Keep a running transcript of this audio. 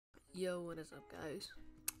Yo, what is up, guys?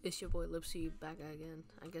 It's your boy Lipsy back again.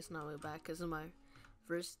 I guess not really back because it's my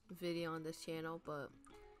first video on this channel, but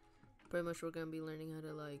pretty much we're gonna be learning how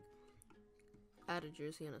to like add a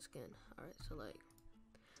jersey on a skin. Alright, so like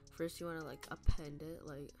first you wanna like append it.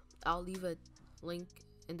 Like I'll leave a link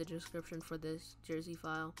in the description for this jersey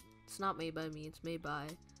file. It's not made by me, it's made by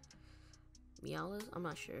Meowlas. I'm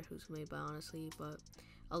not sure who's made by, honestly, but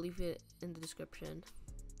I'll leave it in the description.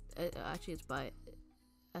 Actually, it's by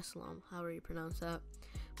Islam, however you pronounce that.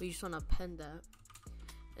 But you just want to append that,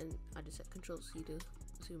 and I just hit Control C to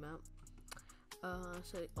zoom out.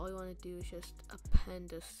 So all you want to do is just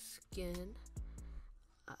append a skin.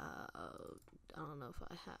 I don't know if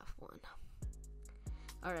I have one.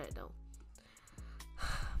 Alright, I don't.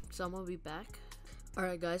 So I'm gonna be back.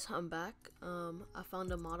 Alright guys, I'm back. I found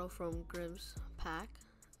a model from Grimm's pack,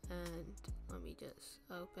 and let me just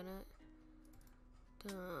open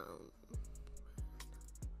it.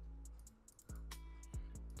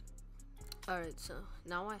 Alright, so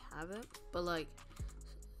now I have it, but like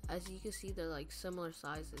as you can see, they're like similar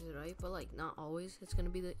sizes, right? But like not always it's gonna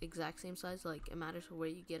be the exact same size. Like it matters where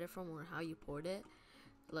you get it from or how you poured it.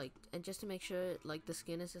 Like, and just to make sure like the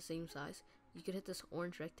skin is the same size, you could hit this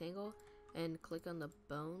orange rectangle and click on the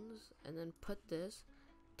bones and then put this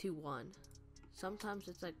to 1. Sometimes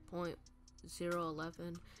it's like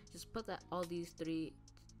 0.011. Just put that all these three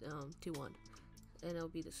to 1, and it'll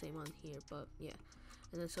be the same on here. But yeah,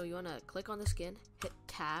 and then so you want to click on the skin, hit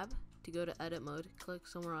tab to go to edit mode, click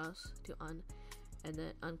somewhere else to and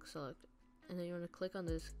then unselect, and then you want to click on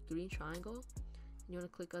this green triangle, and you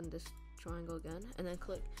want to click on this triangle again, and then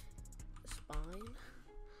click spine,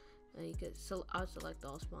 and you can I'll select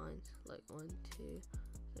all spines, like 1, 2,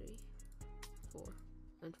 3, 4,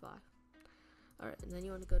 and 5. Alright, and then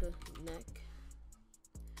you want to go to neck,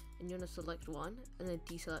 and you want to select 1 and then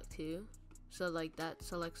deselect 2, so like that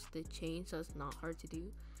selects the chain, so it's not hard to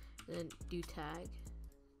do. And then do tag,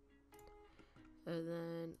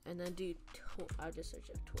 and then do I'll just search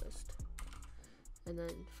a twist, and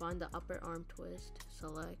then find the upper arm twist,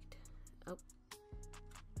 select, oops.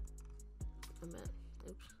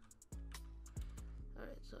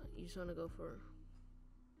 Alright, so you just want to go for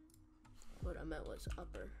what I meant was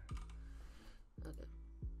upper. Okay,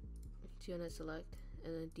 so you want to select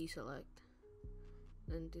and then deselect,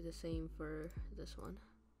 and do the same for this one.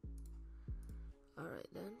 Alright,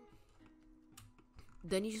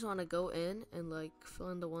 then you just want to go in and like fill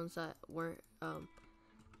in the ones that weren't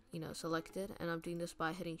selected, and I'm doing this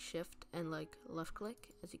by hitting shift and like left click,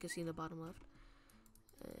 as you can see in the bottom left.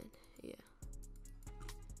 And yeah,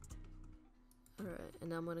 alright, and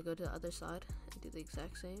now I'm gonna go to the other side and do the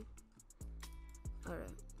exact same. Alright,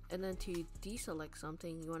 and then to deselect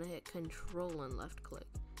something, you want to hit control and left click.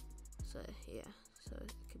 So yeah, so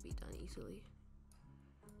it can be done easily.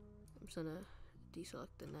 I'm just gonna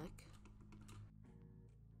deselect the neck.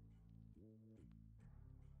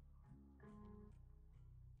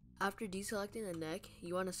 After deselecting the neck,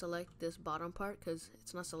 you want to select this bottom part because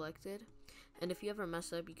it's not selected. And if you ever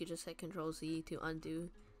mess up, you could just hit Control Z to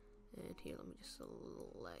undo. And here, let me just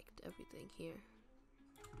select everything here.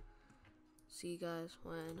 See you guys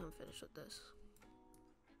when I'm finished with this.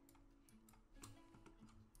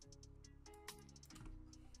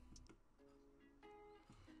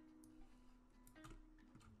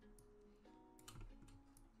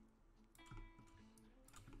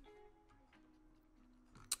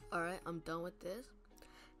 Alright, I'm done with this.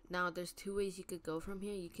 Now there's two ways you could go from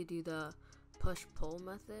here. You could do the push-pull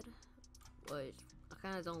method, which I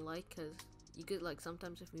kind of don't like because you could like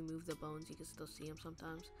sometimes if you move the bones you can still see them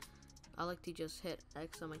sometimes. I like to just hit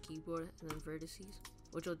X on my keyboard and then vertices,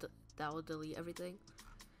 which will that will delete everything.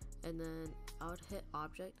 And then I would hit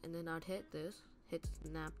object, and then I'd hit this, hit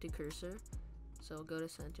snap to cursor, so go to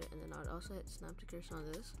center, and then I'd also hit snap to cursor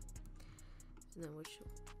on this,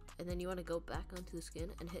 and then you want to go back onto the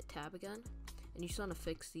skin and hit tab again, and you just want to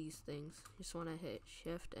fix these things. You just want to hit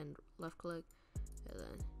shift and left click,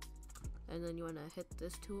 and then you want to hit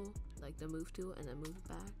this tool, like the move tool, and then move it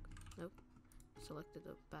back. Nope, selected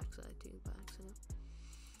the back side too, back side.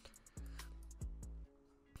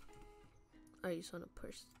 Alright, you just want to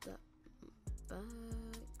push that back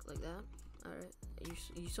like that. Alright,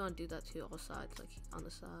 you just want to do that to all sides, like on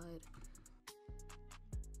the side.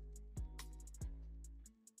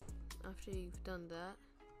 After you've done that,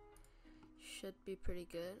 should be pretty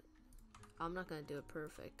good. I'm not gonna do it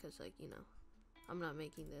perfect because, like, I'm not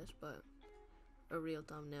making this, but a real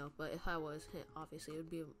thumbnail. But if I was, obviously it would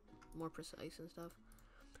be more precise and stuff.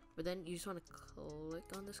 But then you just want to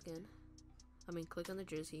click on the skin. Click on the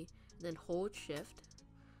jersey, then hold shift,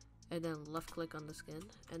 and then left click on the skin,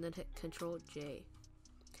 and then hit Control J.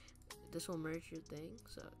 this will merge your thing,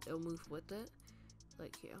 so it'll move with it.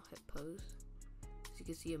 Like here, I'll hit pose, so you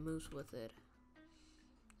can see it moves with it.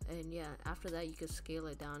 And yeah, after that you can scale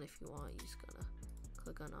it down if you want. You're just gonna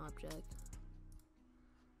click on object,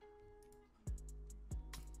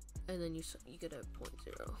 and then you get a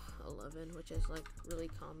 0.011, which is like really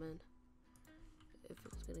common if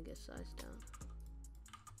it's gonna get sized down.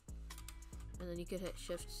 And then you could hit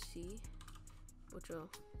Shift C, which will,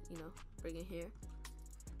 you know, bring it here.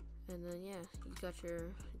 And then yeah, you got your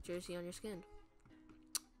jersey on your skin.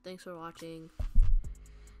 Thanks for watching.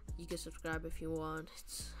 You can subscribe if you want.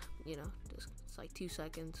 It's, you know, it's like 2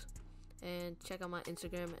 seconds. And check out my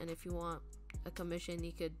Instagram, and if you want a commission,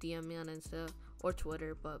 you could DM me on Insta or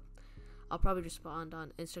Twitter, but I'll probably respond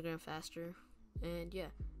on Instagram faster. And yeah,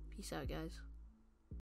 peace out, guys.